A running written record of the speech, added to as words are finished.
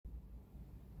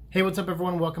Hey, what's up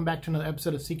everyone? Welcome back to another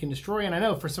episode of Seek and Destroy. And I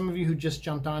know for some of you who just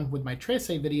jumped on with my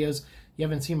Trese videos, you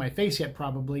haven't seen my face yet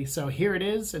probably. So here it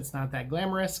is. It's not that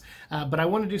glamorous, but I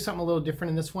want to do something a little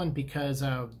different in this one because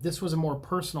this was a more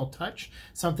personal touch,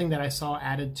 something that I saw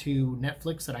added to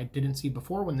Netflix that I didn't see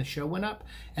before when the show went up.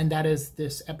 And that is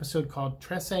this episode called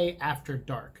Trese After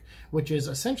Dark, which is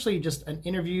essentially just an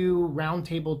interview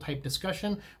roundtable type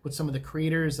discussion with some of the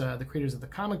creators of the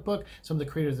comic book, some of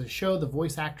the creators of the show, the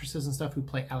voice actresses and stuff who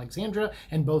play Alexandra,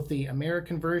 and both the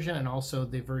American version and also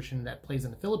the version that plays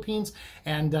in the Philippines.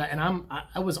 And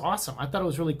I was awesome. I thought it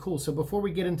was really cool. So before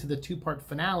we get into the two-part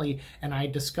finale and I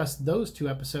discuss those two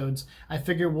episodes, I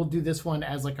figure we'll do this one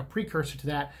as like a precursor to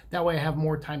that. That way I have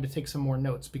more time to take some more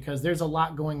notes because there's a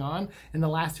lot going on in the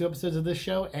last two episodes of this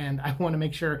show, and I want to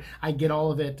make sure I get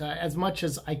all of it as much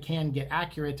as I can get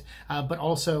accurate, but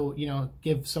also, you know,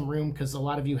 give some room because a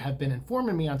lot of you have been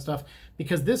informing me on stuff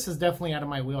because this is definitely out of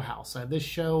my wheelhouse. This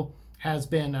show has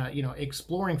been,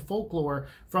 exploring folklore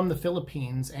from the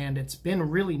Philippines, and it's been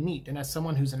really neat. And as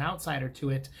someone who's an outsider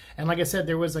to it, and like I said,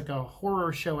 there was like a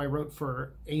horror show I wrote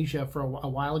for Asia for a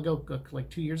while ago, like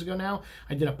 2 years ago now.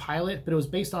 I did a pilot, but it was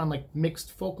based on like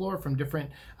mixed folklore from different,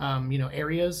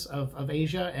 areas of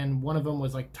Asia. And one of them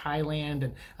was like Thailand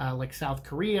and like South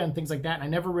Korea and things like that. And I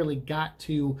never really got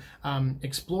to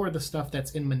explore the stuff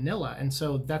that's in Manila. And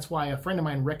so that's why a friend of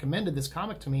mine recommended this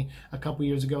comic to me a couple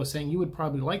years ago, saying you would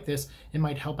probably like this. It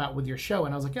might help out with your show.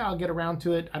 And I was like, yeah, I'll get around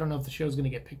to it. I don't know if the show's going to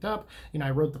get picked up. You know,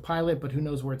 I wrote the pilot, but who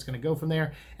knows where it's going to go from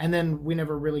there. And then we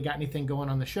never really got anything going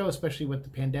on the show, especially with the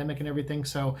pandemic and everything.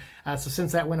 So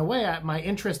since that went away, my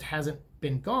interest hasn't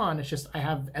been gone. It's just I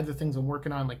have other things I'm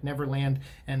working on, like Neverland,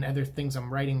 and other things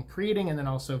I'm writing and creating, and then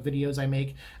also videos I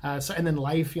make. And then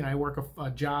life, I work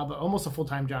a job, almost a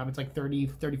full-time job. It's like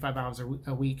 35 hours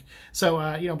a week.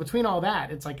 So, between all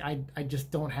that, it's like I just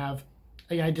don't have,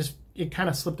 it kind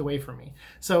of slipped away from me.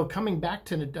 So coming back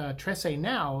to Trese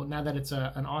now that it's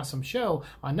an awesome show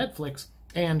on Netflix,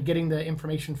 and getting the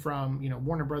information from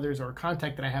Warner Brothers, or a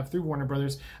contact that I have through Warner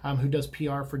Brothers who does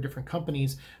PR for different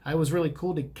companies, it was really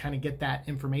cool to kind of get that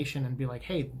information and be like,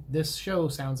 hey, this show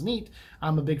sounds neat.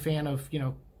 I'm a big fan of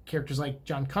characters like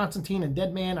John Constantine and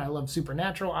Deadman. I love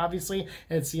Supernatural, obviously.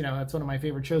 It's that's one of my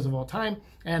favorite shows of all time,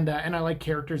 and I like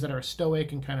characters that are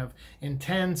stoic and kind of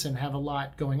intense and have a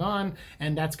lot going on,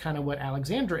 and that's kind of what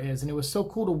Alexandra is. And it was so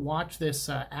cool to watch this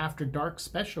After Dark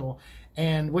special,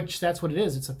 and that's what it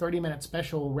is. It's a 30-minute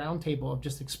special roundtable of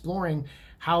just exploring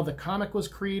how the comic was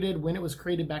created, when it was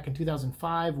created back in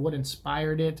 2005, what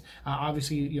inspired it.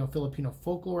 Obviously, Filipino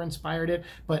folklore inspired it,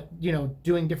 but,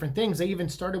 doing different things. They even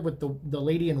started with the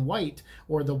lady in white,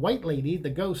 or the white lady,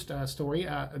 the ghost story,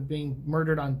 being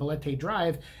murdered on Balete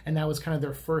Drive, and that was kind of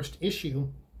their first issue.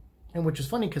 And which is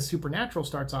funny because Supernatural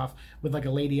starts off with like a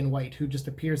lady in white who just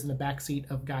appears in the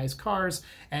backseat of guys' cars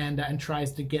and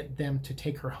tries to get them to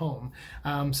take her home.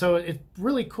 So it's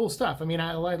really cool stuff. I mean,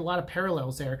 I like a lot of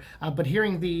parallels there. But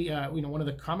hearing the one of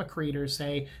the comic creators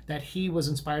say that he was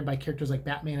inspired by characters like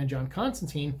Batman and John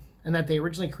Constantine, and that they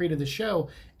originally created the show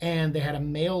and they had a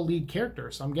male lead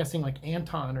character. So I'm guessing like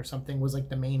Anton or something was like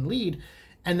the main lead.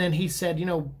 And then he said,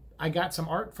 I got some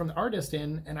art from the artist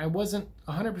in, and I wasn't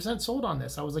 100% sold on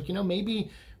this. I was like, maybe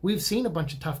we've seen a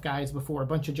bunch of tough guys before, a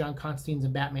bunch of John Constantines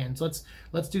and Batmans.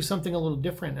 Let's do something a little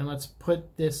different, and let's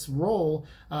put this role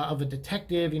of a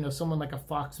detective, someone like a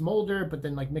Fox Mulder, but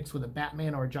then like mixed with a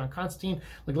Batman or a John Constantine.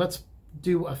 Like, let's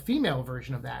do a female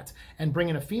version of that and bring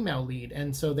in a female lead.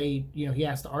 And so they, he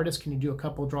asked the artist, can you do a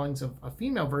couple drawings of a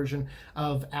female version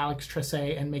of Alex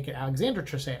Trese and make it Alexandra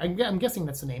Trese? I'm guessing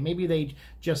that's the name. Maybe they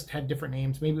just had different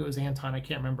names. Maybe it was Anton. I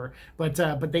can't remember. But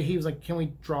he was like, can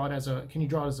you draw it as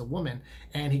a woman?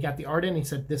 And he got the art in. And he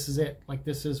said, this is it. Like,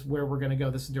 this is where we're going to go.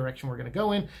 This is the direction we're going to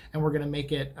go in. And we're going to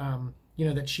make it,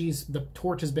 that the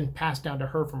torch has been passed down to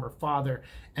her from her father,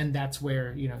 and that's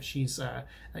where she's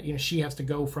she has to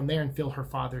go from there and fill her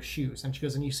father's shoes. And she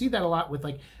goes, and you see that a lot with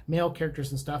like male characters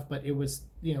and stuff, but it was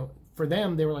for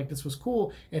them, they were like, this was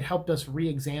cool. It helped us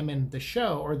re-examine the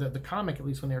show, or the comic, at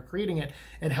least when they were creating it.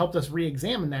 It helped us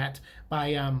re-examine that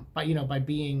by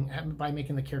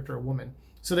making the character a woman.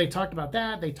 So they talked about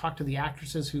that. They talked to the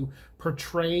actresses who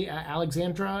portray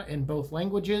Alexandra in both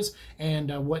languages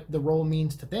and what the role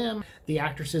means to them. The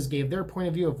actresses gave their point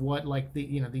of view of what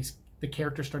the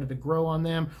character started to grow on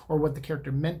them, or what the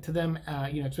character meant to them.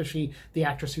 Especially the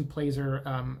actress who plays her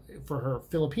for her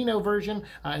Filipino version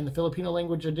in the Filipino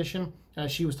language edition.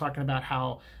 She was talking about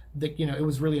how it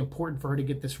was really important for her to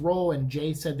get this role. And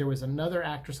Jay said there was another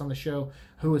actress on the show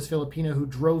who was Filipino who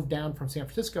drove down from San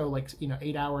Francisco, like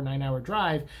 8-hour, 9-hour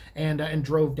drive, and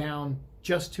drove down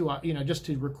just to just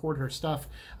to record her stuff,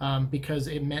 because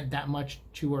it meant that much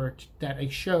to her that a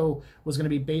show was going to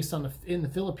be based on in the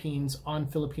Philippines on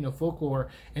Filipino folklore,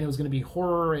 and it was going to be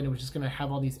horror, and it was just going to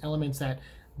have all these elements that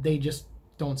they just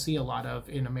don't see a lot of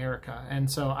in America. And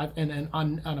so and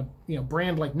on a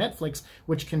brand like Netflix,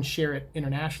 which can share it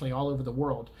internationally all over the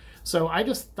world. So I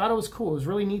just thought it was cool. It was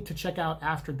really neat to check out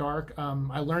After Dark.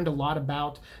 I learned a lot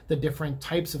about the different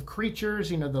types of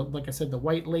creatures, like I said, the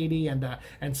white lady and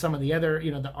some of the other,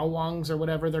 the Awangs or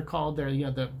whatever they're called. They're,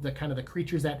 the kind of the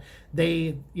creatures that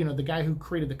they, the guy who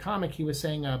created the comic, he was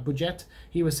saying, Bujet,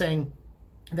 he was saying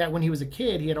that when he was a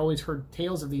kid, he had always heard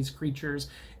tales of these creatures,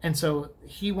 and so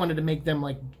he wanted to make them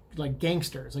like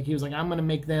gangsters. Like he was like, I'm going to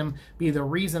make them be the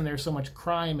reason there's so much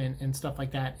crime and stuff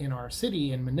like that in our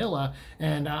city in Manila,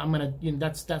 and I'm going to,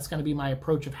 that's going to be my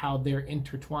approach of how they're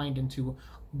intertwined into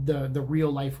the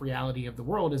real life reality of the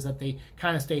world, is that they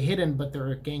kind of stay hidden, but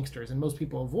they're gangsters, and most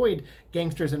people avoid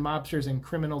gangsters and mobsters and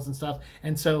criminals and stuff,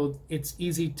 and so it's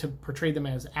easy to portray them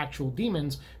as actual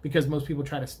demons because most people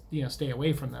try to stay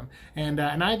away from them, and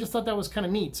I just thought that was kind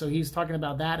of neat. So he's talking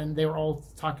about that, and they were all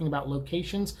talking about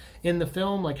locations in the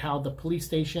film, like how the police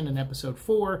station in episode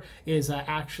 4 is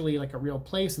actually like a real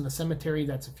place, and the cemetery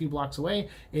that's a few blocks away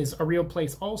is a real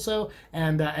place also,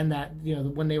 and that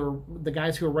when they were the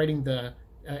guys who were writing the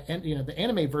the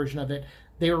anime version of it,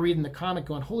 they were reading the comic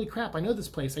going, holy crap, I know this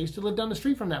place. I used to live down the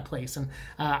street from that place. And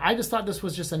I just thought this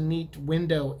was just a neat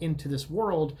window into this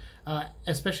world,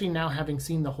 especially now having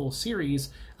seen the whole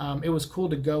series. It was cool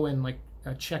to go and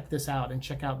check this out and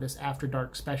check out this After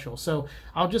Dark special. So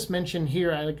I'll just mention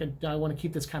here, I want to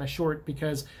keep this kind of short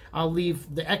because I'll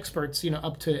leave the experts,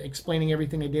 up to explaining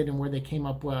everything they did and where they came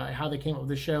up, how they came up with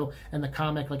the show and the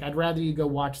comic. I'd rather you go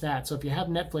watch that. So if you have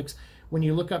Netflix, when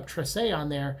you look up Trese on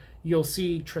there, you'll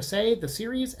see Trese, the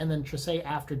series, and then Trese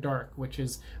After Dark, which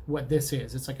is what this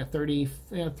is. It's like a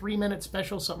 33-minute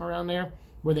special, something around there,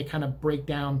 where they kind of break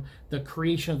down the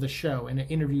creation of the show in an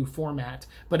interview format,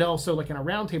 but also like in a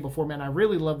roundtable format. And I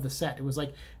really love the set. It was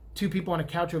like 2 people on a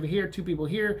couch over here, 2 people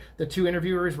here. The 2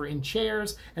 interviewers were in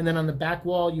chairs, and then on the back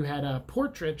wall you had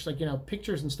portraits,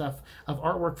 pictures and stuff of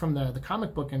artwork from the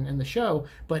comic book and the show.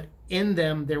 But in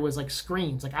them there was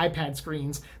screens, iPad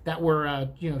screens that were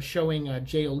showing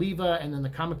Jay Oliva and then the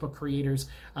comic book creators,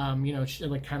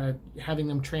 kind of having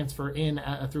them transfer in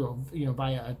through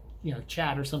via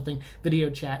chat or something, video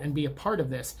chat, and be a part of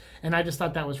this. And I just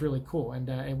thought that was really cool, and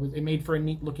it made for a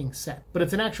neat looking set. But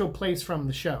it's an actual place from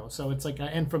the show, so it's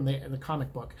and from the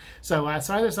comic book. So I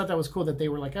just thought that was cool that they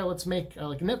were like, oh, let's make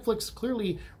Netflix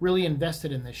clearly really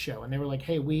invested in this show, and they were like,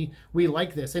 hey, we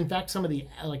like this. In fact, some of the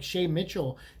Shay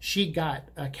Mitchell, she got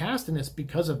cast in this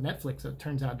because of Netflix. It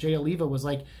turns out Jay Oliva was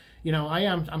like,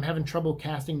 I'm having trouble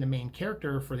casting the main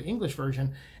character for the English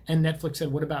version. And Netflix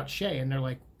said, what about Shay? And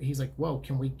he's like, whoa,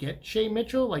 can we get Shay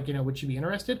Mitchell? Would she be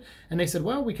interested? And they said,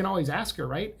 well, we can always ask her,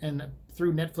 right? And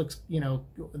through Netflix,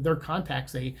 their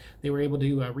contacts, they were able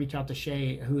to reach out to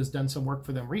Shay, who has done some work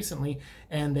for them recently,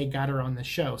 and they got her on the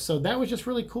show. So that was just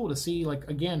really cool to see,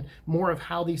 again, more of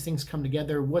how these things come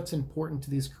together, what's important to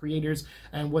these creators,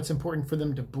 and what's important for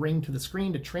them to bring to the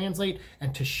screen, to translate,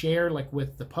 and to share,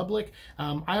 with the public.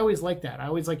 I always like that. I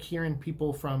always like hearing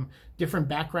people from different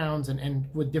backgrounds and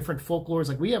with different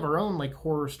folklores. We have our own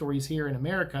horror stories here in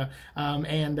America,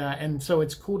 and so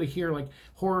it's cool to hear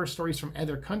horror stories from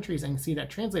other countries and see that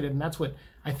translated. And that's what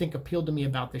I think appealed to me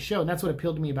about the show, and that's what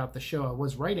appealed to me about the show I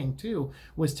was writing too,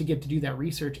 was to get to do that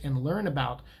research and learn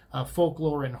about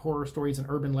folklore and horror stories and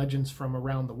urban legends from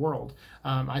around the world.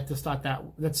 I just thought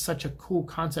that's such a cool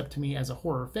concept to me as a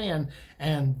horror fan,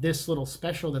 and this little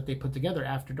special that they put together,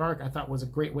 After Dark, I thought was a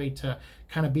great way to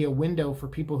kind of be a window for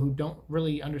people who don't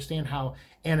really understand how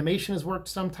animation has worked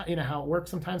sometimes, how it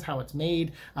works sometimes, how it's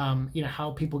made,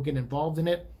 how people get involved in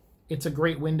it. It's a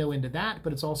great window into that,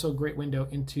 but it's also a great window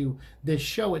into this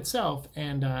show itself,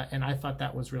 and I thought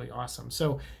that was really awesome.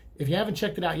 So if you haven't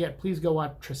checked it out yet, please go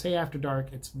watch Trese After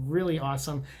Dark. It's really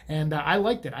awesome, and I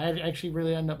liked it. I actually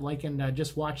really ended up liking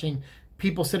just watching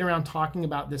people sit around talking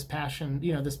about this passion,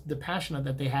 the passion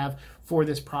that they have for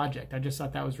this project. I just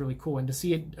thought that was really cool, and to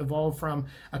see it evolve from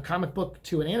a comic book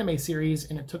to an anime series,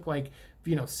 and it took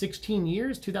 16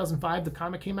 years. 2005 the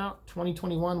comic came out,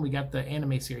 2021 we got the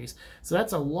anime series, so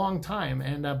that's a long time.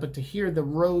 And but to hear the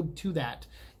road to that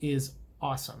is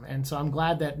awesome. And so I'm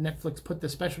glad that Netflix put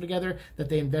this special together, that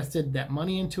they invested that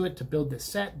money into it to build this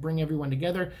set, bring everyone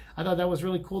together. I thought that was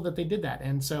really cool that they did that.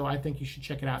 And so I think you should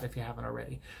check it out if you haven't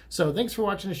already. So thanks for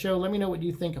watching the show. Let me know what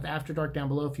you think of After Dark down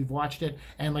below if you've watched it.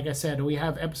 And like I said, we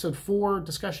have episode 4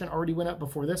 discussion already went up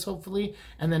before this, hopefully.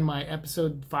 And then my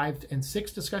episode 5 and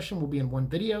 6 discussion will be in one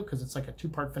video because it's like a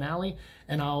 2-part finale.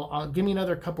 And I'll give me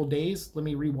another couple days. Let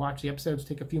me rewatch the episodes,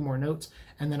 take a few more notes,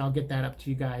 and then I'll get that up to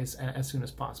you guys as soon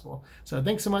as possible. So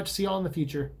thanks so much. See y'all in the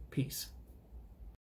future. Peace.